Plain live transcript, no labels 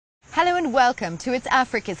Hello and welcome to It's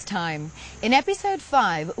Africa's Time. In episode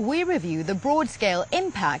 5, we review the broad-scale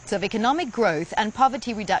impacts of economic growth and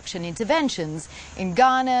poverty reduction interventions in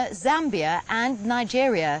Ghana, Zambia and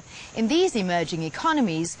Nigeria. In these emerging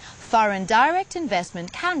economies, foreign direct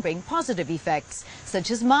investment can bring positive effects, such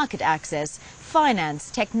as market access, finance,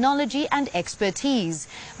 technology and expertise.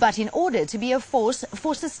 But in order to be a force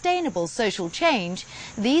for sustainable social change,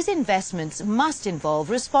 these investments must involve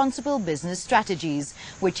responsible business strategies,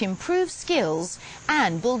 which improve skills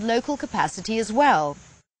and build local capacity as well.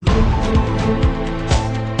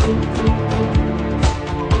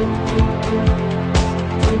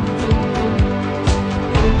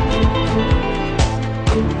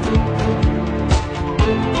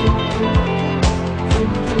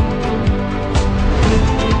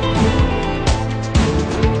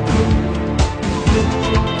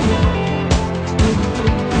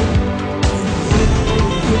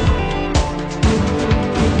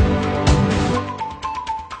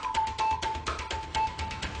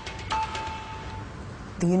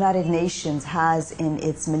 The United Nations has in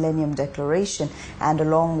its Millennium Declaration and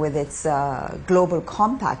along with its Global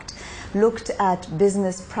Compact looked at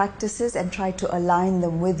business practices and tried to align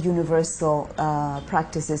them with universal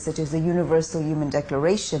practices such as the Universal Human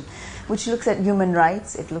Declaration, which looks at human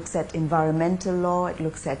rights, it looks at environmental law, it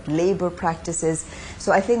looks at labor practices.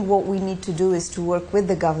 So I think what we need to do is to work with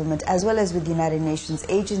the government as well as with the United Nations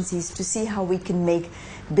agencies to see how we can make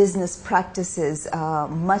business practices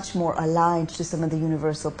much more aligned to some of the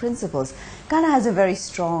universal principles. Ghana has a very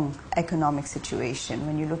strong economic situation.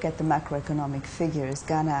 When you look at the macroeconomic figures,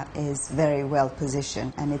 Ghana is very well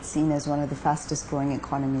positioned and it's seen as one of the fastest growing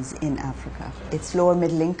economies in Africa. It's lower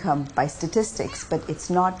middle income by statistics, but it's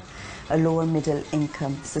not a lower middle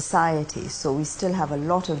income society. So we still have a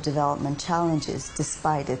lot of development challenges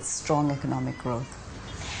despite its strong economic growth.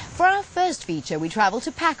 For our first feature, we travel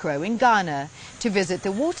to Pakro in Ghana to visit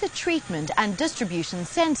the Water Treatment and Distribution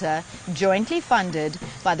Center, jointly funded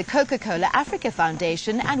by the Coca-Cola Africa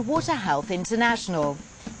Foundation and Water Health International.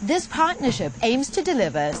 This partnership aims to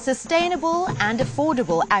deliver sustainable and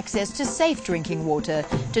affordable access to safe drinking water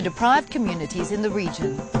to deprived communities in the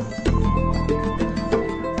region.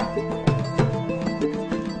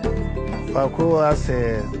 Pakro has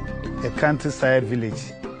a countryside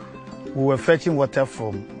village. We were fetching water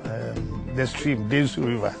from the stream, Densu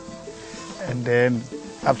River. And then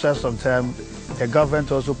after some time, the government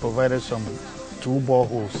also provided some 2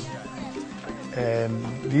 boreholes.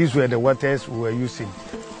 And these were the waters we were using.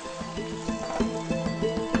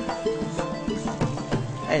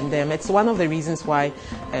 And it's one of the reasons why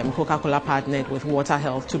Coca-Cola partnered with Water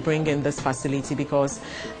Health to bring in this facility, because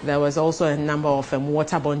there was also a number of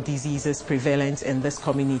waterborne diseases prevalent in this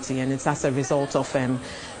community, and it's as a result of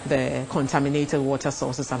the contaminated water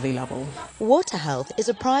sources available. Water Health is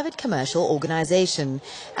a private commercial organization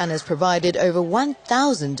and has provided over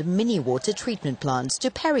 1,000 mini water treatment plants to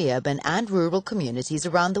peri-urban and rural communities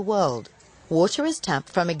around the world. Water is tapped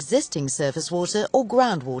from existing surface water or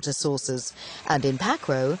groundwater sources, and in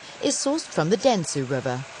Pakro is sourced from the Densu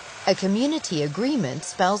River. A community agreement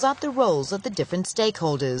spells out the roles of the different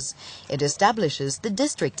stakeholders. It establishes the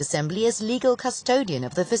district assembly as legal custodian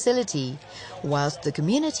of the facility, whilst the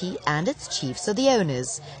community and its chiefs are the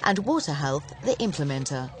owners, and Water Health the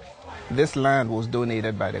implementer. This land was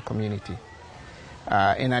donated by the community.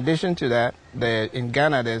 In addition to that, in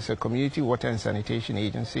Ghana there's a community water and sanitation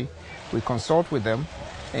agency. We consult with them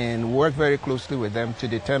and work very closely with them to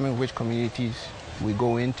determine which communities we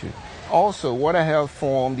go into. Also, Water Health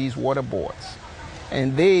formed these water boards,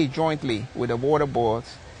 and they jointly with the water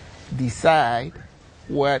boards decide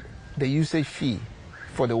what the usage fee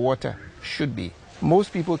for the water should be.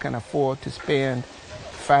 Most people can afford to spend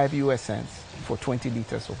 5 US cents for 20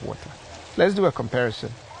 liters of water. Let's do a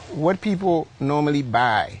comparison. What people normally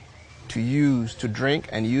buy to use, to drink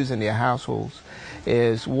and use in their households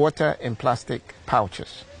is water in plastic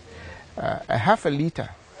pouches. A half a liter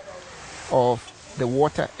of the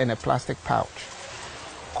water in a plastic pouch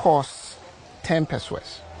costs 10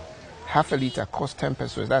 pesos. Half a liter costs 10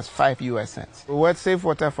 pesos. That's 5 US cents. What Safe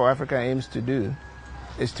Water for Africa aims to do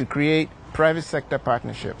is to create private sector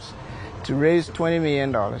partnerships to raise $20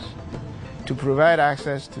 million to provide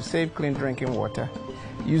access to safe, clean drinking water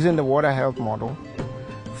using the Water Health model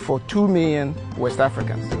for 2 million West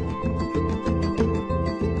Africans.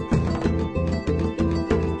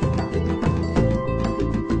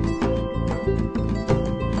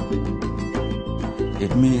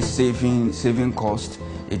 It means saving costs.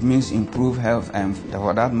 It means improve health and,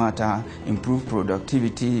 for that matter, improve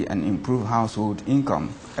productivity and improve household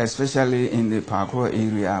income, especially in the Pakro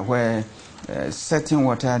area where certain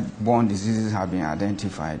waterborne diseases have been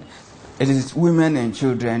identified. It is women and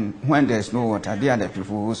children, when there's no water, they are the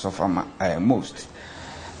people who suffer most.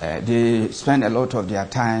 They spend a lot of their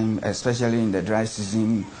time, especially in the dry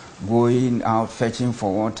season, going out fetching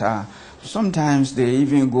for water. Sometimes they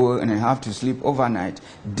even go and have to sleep overnight,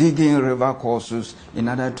 digging river courses in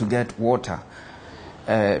order to get water.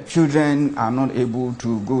 Children are not able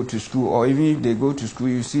to go to school, or even if they go to school,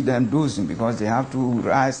 you see them dozing because they have to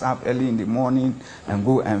rise up early in the morning and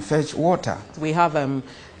go and fetch water. We have a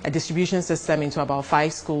distribution system into about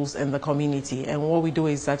 5 schools in the community, and what we do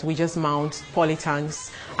is that we just mount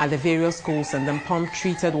polytanks at the various schools and then pump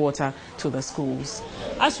treated water to the schools.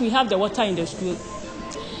 As we have the water in the school,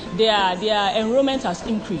 their enrollment has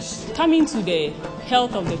increased. Coming to the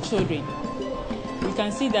health of the children, we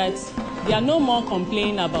can see that there are no more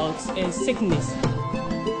complaining about sickness.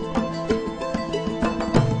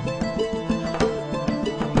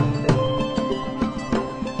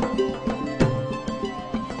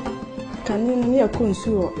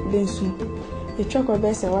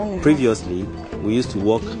 Previously, we used to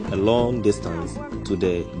walk a long distance to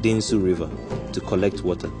the Densu River to collect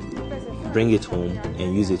water, bring it home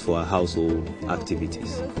and use it for our household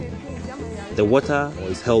activities. The water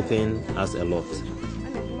is helping us a lot.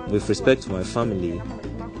 With respect to my family,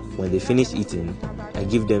 when they finish eating, I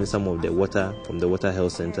give them some of the water from the Water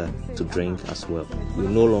Health Center to drink as well. We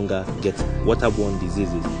no longer get waterborne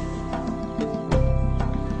diseases.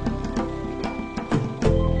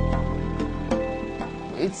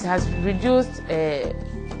 It has reduced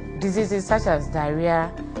diseases such as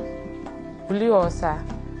diarrhea, blue ulcer,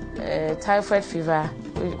 typhoid fever,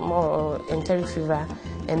 more enteric fever,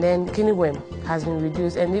 and then kidney worm has been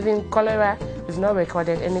reduced, and even cholera. We've not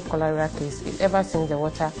recorded any cholera case ever since the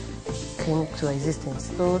water came to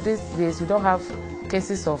existence. So these days we don't have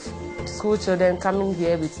cases of school children coming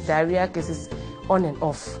here with diarrhea cases on and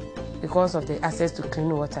off because of the access to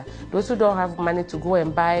clean water. Those who don't have money to go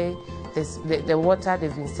and buy the water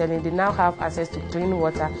they've been selling, they now have access to clean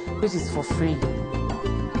water, which is for free.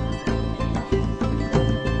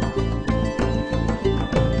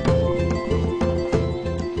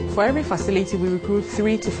 For every facility, we recruit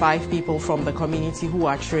 3 to 5 people from the community who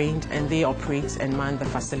are trained, and they operate and man the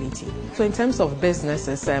facility. So in terms of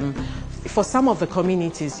businesses, for some of the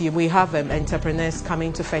communities, we have entrepreneurs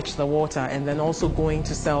coming to fetch the water and then also going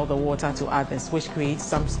to sell the water to others, which creates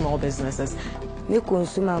some small businesses. I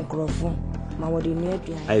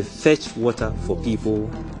fetch water for people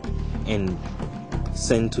and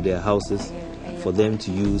send to their houses for them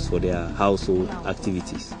to use for their household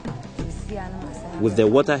activities. With the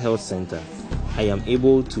Water Health Center, I am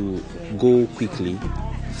able to go quickly,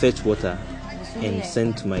 fetch water and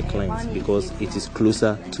send to my clients because it is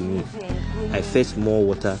closer to me. I fetch more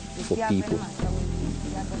water for people.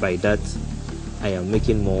 By that, I am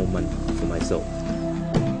making more money for myself.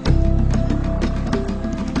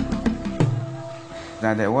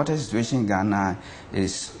 That the water situation in Ghana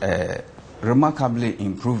is remarkably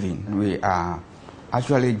improving. We are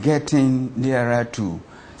actually getting nearer to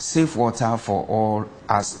safe water for all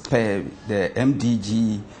as per the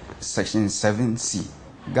MDG section 7C.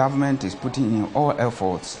 Government is putting in all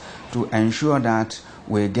efforts to ensure that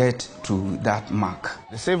we get to that mark.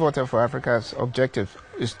 The Safe Water for Africa's objective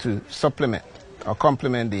is to supplement or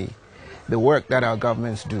complement the work that our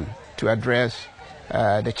governments do to address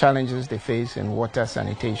the challenges they face in water,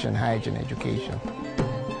 sanitation, hygiene, education.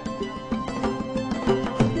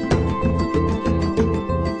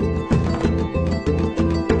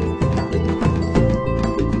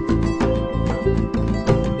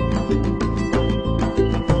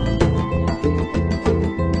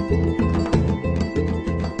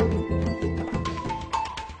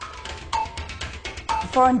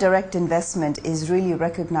 Foreign direct investment is really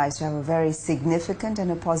recognized to have a very significant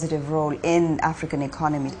and a positive role in African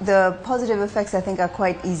economy. The positive effects, I think, are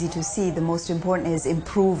quite easy to see. The most important is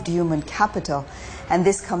improved human capital, and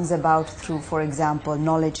this comes about through, for example,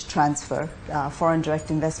 knowledge transfer. Foreign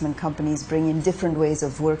direct investment companies bring in different ways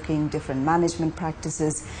of working, different management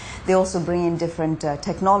practices. They also bring in different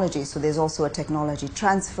technologies, so there's also a technology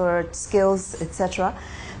transfer, skills, etc.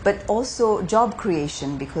 But also job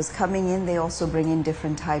creation, because coming in, they also bring in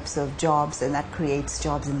different types of jobs, and that creates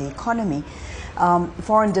jobs in the economy.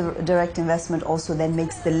 Foreign direct investment also then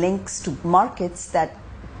makes the links to markets that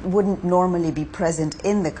wouldn't normally be present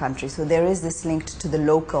in the country. So there is this link to the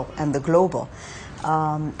local and the global,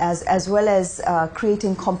 as well as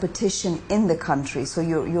creating competition in the country. So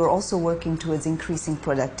you're also working towards increasing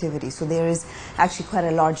productivity. So there is actually quite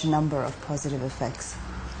a large number of positive effects.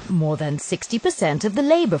 More than 60% of the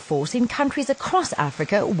labour force in countries across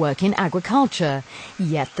Africa work in agriculture,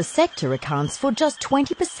 yet the sector accounts for just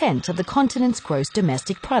 20% of the continent's gross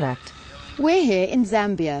domestic product. We're here in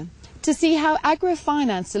Zambia to see how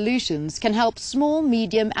agrofinance solutions can help small,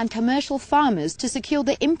 medium and commercial farmers to secure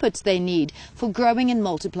the inputs they need for growing and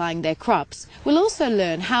multiplying their crops. We'll also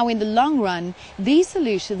learn how in the long run these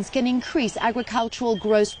solutions can increase agricultural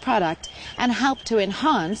gross product and help to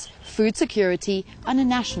enhance food security on a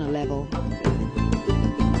national level.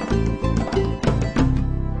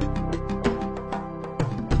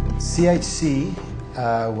 CHC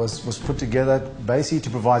was put together basically to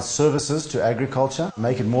provide services to agriculture,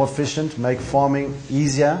 make it more efficient, make farming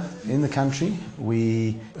easier in the country.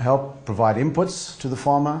 We help provide inputs to the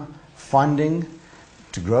farmer, funding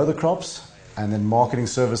to grow the crops, and then marketing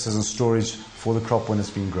services and storage for the crop when it's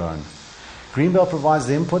been grown. Greenbelt provides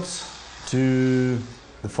the inputs to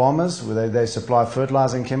the farmers, where they supply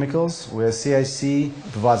fertilizer and chemicals, where CHC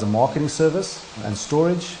provides a marketing service and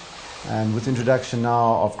storage. And with the introduction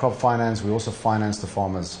now of crop finance, we also finance the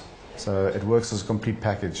farmers. So it works as a complete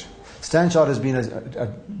package. Standard Chartered has been a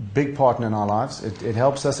big partner in our lives. It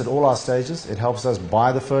helps us at all our stages. It helps us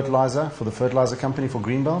buy the fertilizer for the fertilizer company for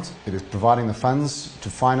Greenbelt. It is providing the funds to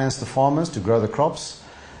finance the farmers to grow the crops.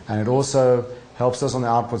 And it also helps us on the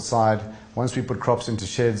output side. Once we put crops into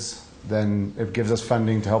sheds, then it gives us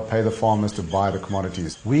funding to help pay the farmers to buy the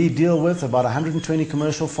commodities. We deal with about 120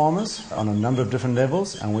 commercial farmers on a number of different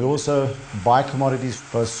levels, and we also buy commodities,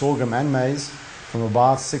 both sorghum and maize, from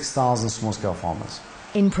about 6,000 small-scale farmers.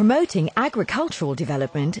 In promoting agricultural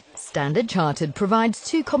development, Standard Chartered provides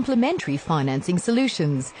two complementary financing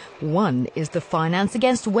solutions. One is the Finance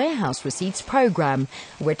Against Warehouse Receipts program,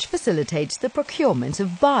 which facilitates the procurement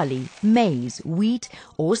of barley, maize, wheat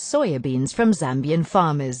or soybeans from Zambian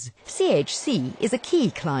farmers. CHC is a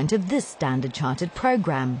key client of this Standard Chartered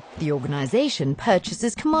program. The organization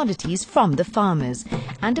purchases commodities from the farmers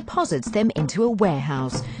and deposits them into a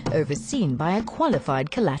warehouse, overseen by a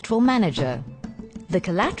qualified collateral manager. The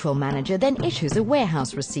collateral manager then issues a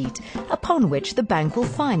warehouse receipt, upon which the bank will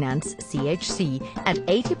finance CHC at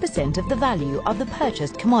 80% of the value of the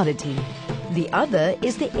purchased commodity. The other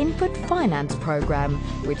is the Input Finance Program,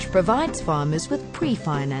 which provides farmers with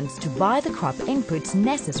pre-finance to buy the crop inputs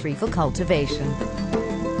necessary for cultivation.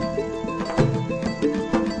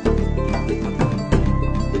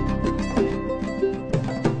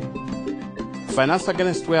 Finance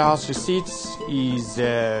Against Warehouse Receipts is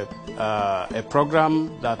a program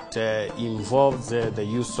that involves the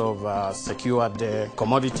use of secured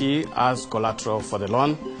commodity as collateral for the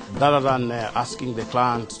loan. Rather than asking the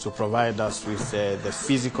client to provide us with the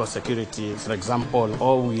physical security, for example,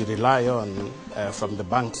 all we rely on from the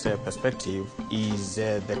bank's perspective is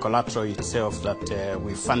the collateral itself that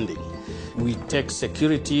we're funding. We take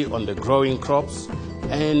security on the growing crops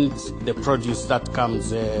and the produce that comes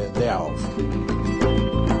thereof.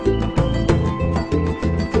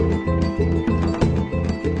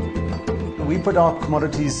 We put our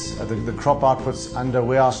commodities, the crop outputs, under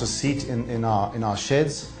warehouse receipt in our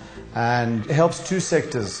sheds, and it helps two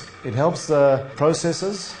sectors. It helps the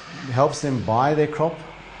processors, it helps them buy their crop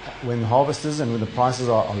when the harvest is and when the prices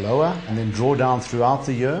are lower, and then draw down throughout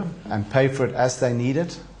the year and pay for it as they need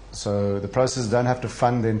it. So the processors don't have to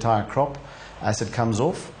fund the entire crop as it comes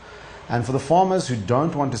off. And for the farmers who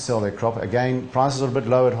don't want to sell their crop, again, prices are a bit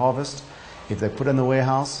low at harvest. If they put it in the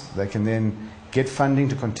warehouse, they can then get funding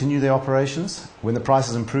to continue their operations. When the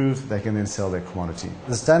prices improve, they can then sell their commodity.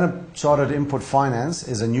 The Standard Chartered Input Finance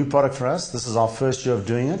is a new product for us. This is our first year of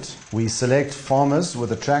doing it. We select farmers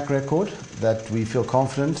with a track record that we feel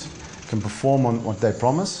confident can perform on what they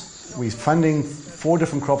promise. We're funding 4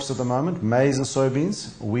 different crops at the moment: maize and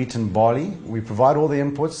soybeans, wheat and barley. We provide all the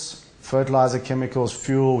inputs: fertilizer, chemicals,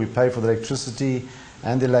 fuel. We pay for the electricity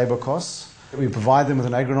and their labor costs. We provide them with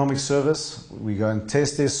an agronomic service. We go and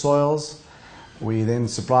test their soils. We then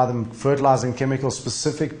supply them fertilizer and chemicals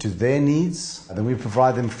specific to their needs. And then we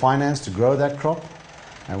provide them finance to grow that crop.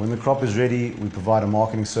 And when the crop is ready, we provide a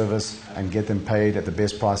marketing service and get them paid at the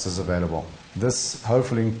best prices available. This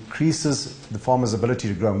hopefully increases the farmer's ability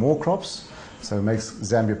to grow more crops, so it makes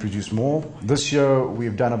Zambia produce more. This year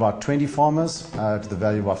we've done about 20 farmers to the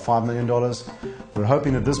value of about $5 million. We're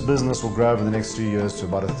hoping that this business will grow over the next 3 years to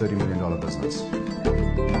about a $30 million business.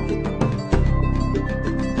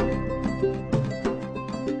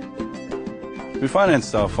 We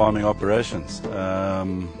financed our farming operations.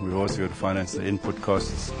 We've also got to finance the input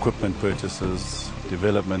costs, equipment purchases,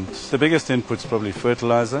 development. The biggest input's probably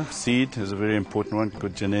fertilizer. Seed is a very important one,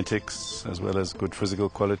 good genetics as well as good physical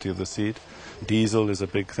quality of the seed. Diesel is a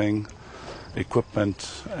big thing,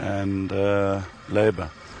 equipment and labor.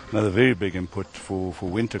 Another very big input for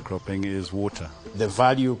winter cropping is water. The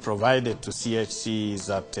value provided to CHC is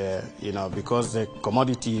that, because the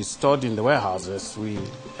commodity is stored in the warehouses, we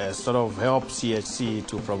sort of help CHC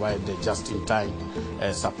to provide the just-in-time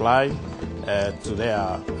supply to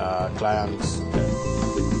their clients.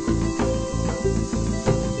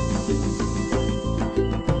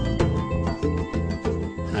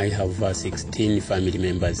 I have 16 family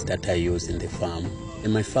members that I use in the farm.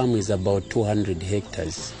 And my farm is about 200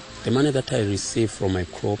 hectares. The money that I receive from my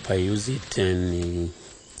crop, I use it in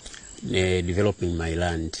developing my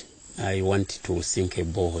land. I want to sink a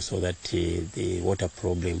borehole so that the water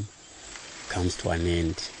problem comes to an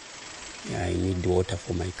end. I need water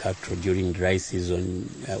for my cattle during dry season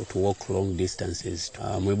to walk long distances.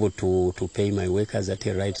 I'm able to pay my workers at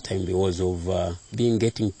the right time because of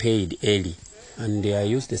getting paid early. And I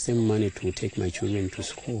use the same money to take my children to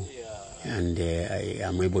school. And I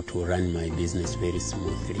am able to run my business very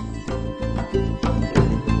smoothly.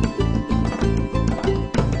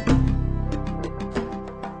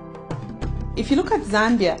 If you look at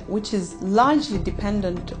Zambia, which is largely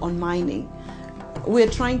dependent on mining, we're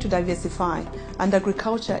trying to diversify, and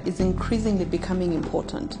agriculture is increasingly becoming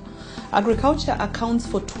important. Agriculture accounts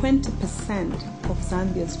for 20% of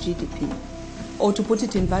Zambia's GDP, or to put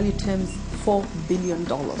it in value terms, $4 billion.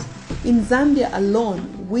 In Zambia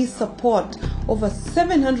alone, we support over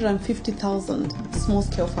 750,000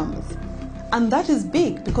 small-scale farmers. And that is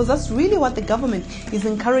big, because that's really what the government is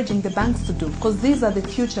encouraging the banks to do, because these are the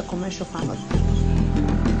future commercial farmers.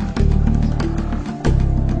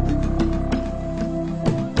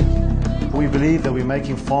 We believe that we're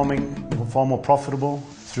making farming far more profitable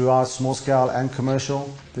through our small scale and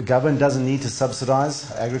commercial. The government doesn't need to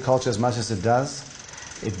subsidize agriculture as much as it does.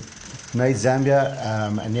 It made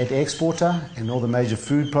Zambia a net exporter in all the major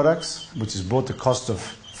food products, which has brought the cost of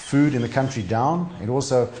food in the country down. It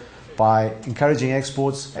also, by encouraging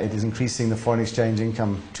exports, it is increasing the foreign exchange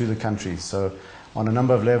income to the country. So on a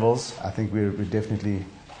number of levels, I think we're definitely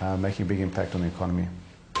making a big impact on the economy.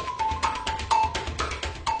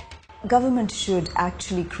 Government should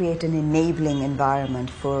actually create an enabling environment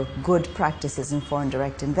for good practices in foreign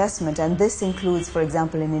direct investment, and this includes, for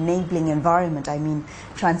example, an enabling environment. I mean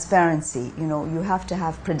transparency. You have to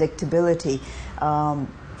have predictability,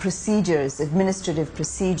 procedures, administrative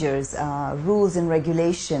procedures, rules and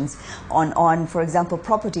regulations on, for example,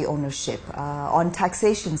 property ownership, on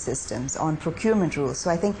taxation systems, on procurement rules. So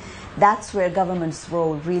I think that's where government's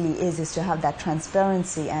role really is to have that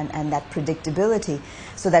transparency and that predictability,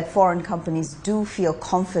 so that foreign companies do feel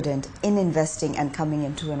confident in investing and coming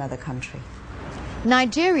into another country.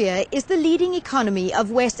 Nigeria is the leading economy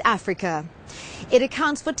of West Africa. It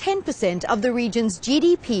accounts for 10% of the region's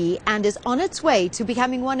GDP and is on its way to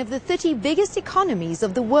becoming one of the 30 biggest economies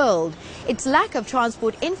of the world. Its lack of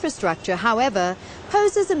transport infrastructure, however,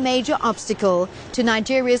 poses a major obstacle to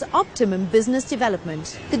Nigeria's optimum business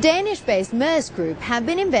development. The Danish-based Maersk Group have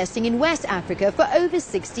been investing in West Africa for over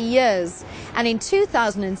 60 years. And in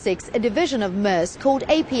 2006, a division of Maersk called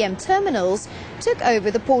APM Terminals took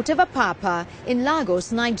over the port of Apapa in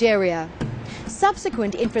Lagos, Nigeria.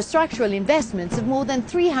 Subsequent infrastructural investments of more than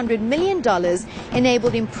 $300 million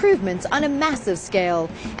enabled improvements on a massive scale,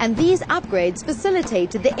 and these upgrades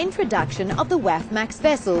facilitated the introduction of the WAFMAX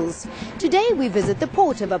vessels. Today we visit the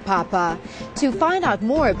port of Apapa to find out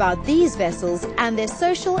more about these vessels and their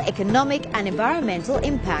social, economic and environmental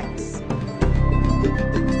impacts.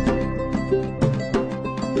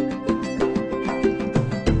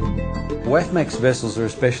 WAFMAX vessels are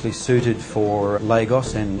especially suited for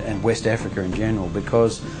Lagos and West Africa in general,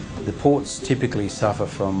 because the ports typically suffer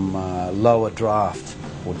from lower draft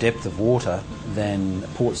or depth of water than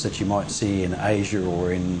ports that you might see in Asia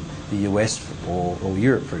or in the US or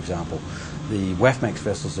Europe, for example. The WAFMAX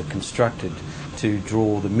vessels are constructed to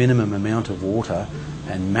draw the minimum amount of water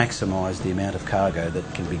and maximise the amount of cargo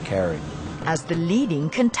that can be carried. As the leading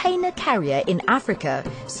container carrier in Africa,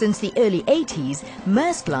 since the early 80s,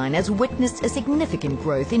 Maersk Line has witnessed a significant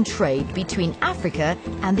growth in trade between Africa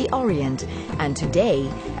and the Orient. And today,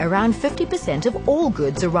 around 50% of all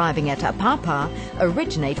goods arriving at Apapa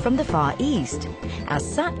originate from the Far East. As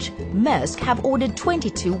such, Maersk have ordered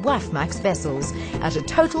 22 WAFMAX vessels at a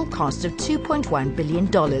total cost of $2.1 billion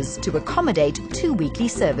to accommodate 2 weekly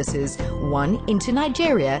services, one into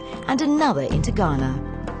Nigeria and another into Ghana.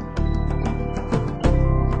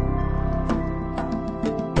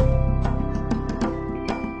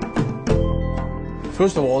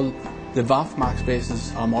 First of all, the WAFMAX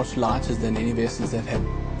vessels are much larger than any vessels that have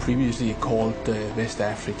previously called West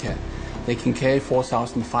Africa. They can carry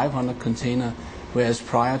 4,500 containers, whereas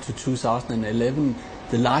prior to 2011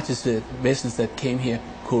 the largest vessels that came here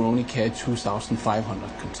could only carry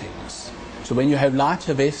 2,500 containers. So when you have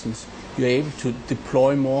larger vessels, you're able to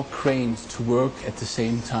deploy more cranes to work at the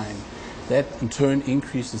same time. That in turn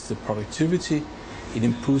increases the productivity, it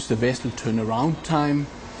improves the vessel turnaround time,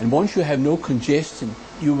 and once you have no congestion,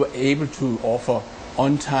 you are able to offer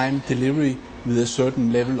on-time delivery with a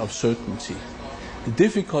certain level of certainty. The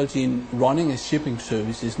difficulty in running a shipping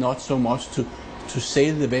service is not so much to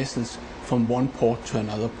sail the vessels from one port to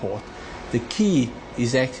another port. The key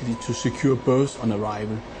is actually to secure berths on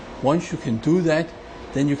arrival. Once you can do that,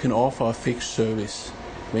 then you can offer a fixed service.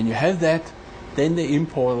 When you have that, then the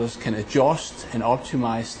importers can adjust and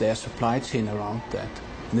optimize their supply chain around that.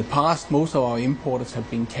 In the past, most of our importers have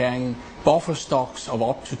been carrying buffer stocks of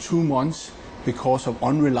up to 2 months because of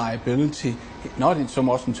unreliability, not so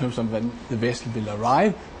much in terms of when the vessel will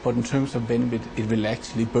arrive, but in terms of when it will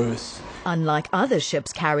actually berth. Unlike other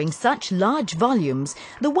ships carrying such large volumes,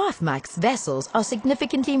 the WAFMAX vessels are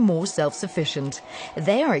significantly more self-sufficient.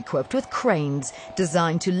 They are equipped with cranes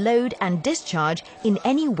designed to load and discharge in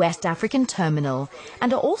any West African terminal,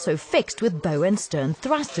 and are also fixed with bow and stern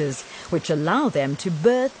thrusters, which allow them to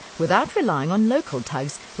berth without relying on local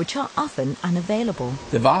tugs, which are often unavailable.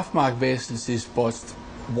 The WAFMAX vessels is but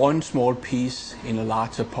one small piece in a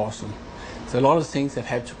larger puzzle. There's a lot of things that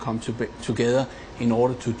have to come together in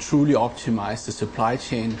order to truly optimize the supply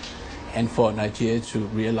chain and for Nigeria to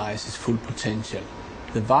realize its full potential.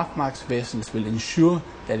 The WAFMAX vessels will ensure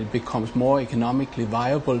that it becomes more economically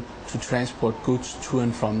viable to transport goods to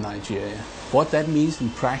and from Nigeria. What that means in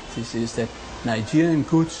practice is that Nigerian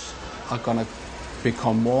goods are going to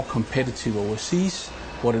become more competitive overseas.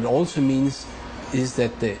 What it also means is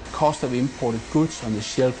that the cost of imported goods on the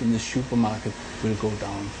shelf in the supermarket will go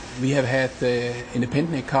down. We have had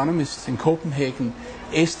independent economists in Copenhagen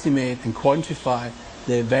estimate and quantify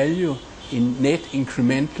the value in net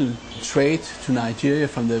incremental trade to Nigeria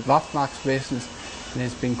from the WAFMAX vessels, and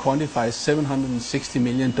it's been quantified as $760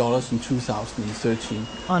 million in 2013.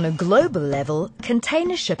 On a global level,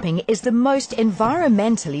 container shipping is the most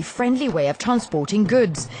environmentally friendly way of transporting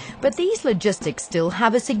goods, but these logistics still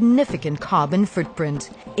have a significant carbon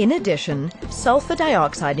footprint. In addition, sulfur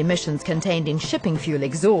dioxide emissions contained in shipping fuel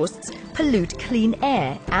exhausts pollute clean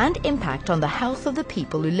air and impact on the health of the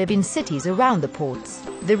people who live in cities around the ports.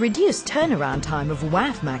 The reduced turnaround time of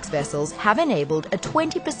WAFMAX vessels have enabled a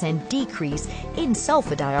 20% decrease in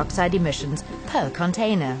sulfur dioxide emissions per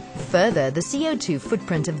container. Further, the CO2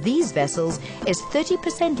 footprint of these vessels is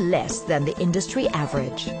 30% less than the industry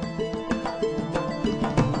average.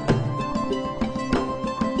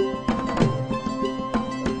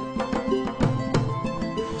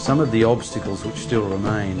 Some of the obstacles which still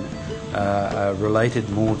remain are related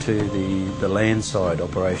more to the landside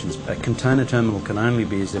operations. A container terminal can only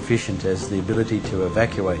be as efficient as the ability to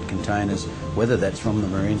evacuate containers, whether that's from the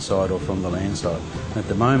marine side or from the land side. At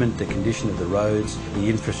the moment, the condition of the roads, the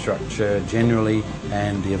infrastructure generally,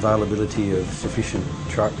 and the availability of sufficient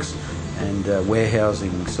trucks and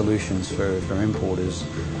warehousing solutions for importers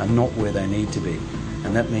are not where they need to be.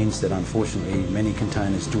 And that means that unfortunately many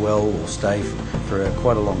containers dwell or stay for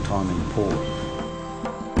quite a long time in the port.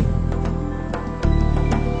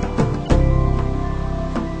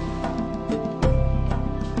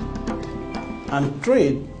 And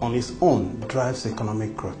trade on its own drives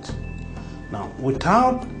economic growth. Now,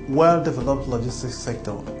 without well-developed logistics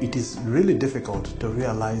sector, it is really difficult to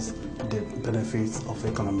realize the benefits of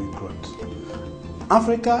economic growth.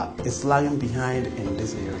 Africa is lagging behind in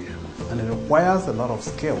this area, and it requires a lot of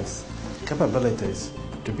skills, capabilities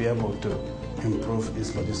to be able to improve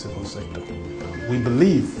its logistical sector. We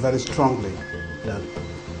believe very strongly that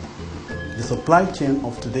the supply chain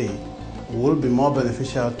of today will be more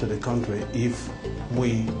beneficial to the country if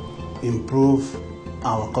we improve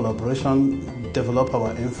our collaboration, develop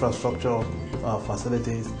our infrastructure, our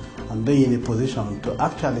facilities, and be in a position to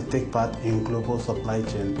actually take part in global supply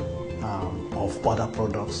chain of other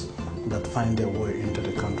products that find their way into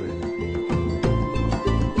the country.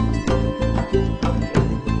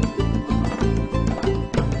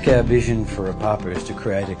 Our vision for Apapa is to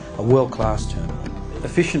create a world-class terminal.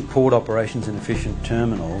 Efficient port operations and efficient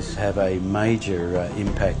terminals have a major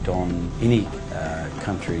impact on any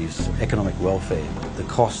country's economic welfare. The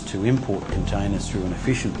cost to import containers through an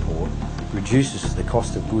efficient port reduces the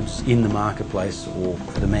cost of goods in the marketplace or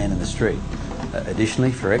for the man in the street.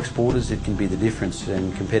 Additionally, for exporters, it can be the difference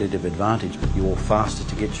in competitive advantage. You're faster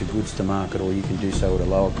to get your goods to market, or you can do so at a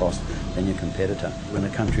lower cost than your competitor. In a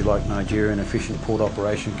country like Nigeria, an efficient port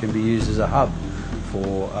operation can be used as a hub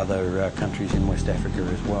for other countries in West Africa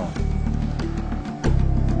as well.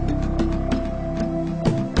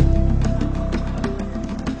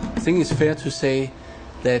 think it's fair to say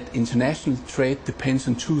that international trade depends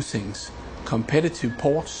on two things: competitive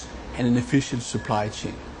ports and an efficient supply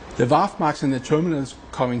chain. The wharf marks and the terminals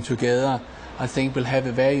coming together, I think, will have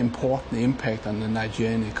a very important impact on the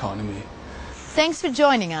Nigerian economy. Thanks for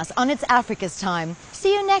joining us on It's Africa's Time.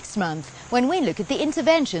 See you next month when we look at the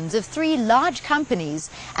interventions of 3 large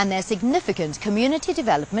companies and their significant community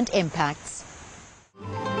development impacts.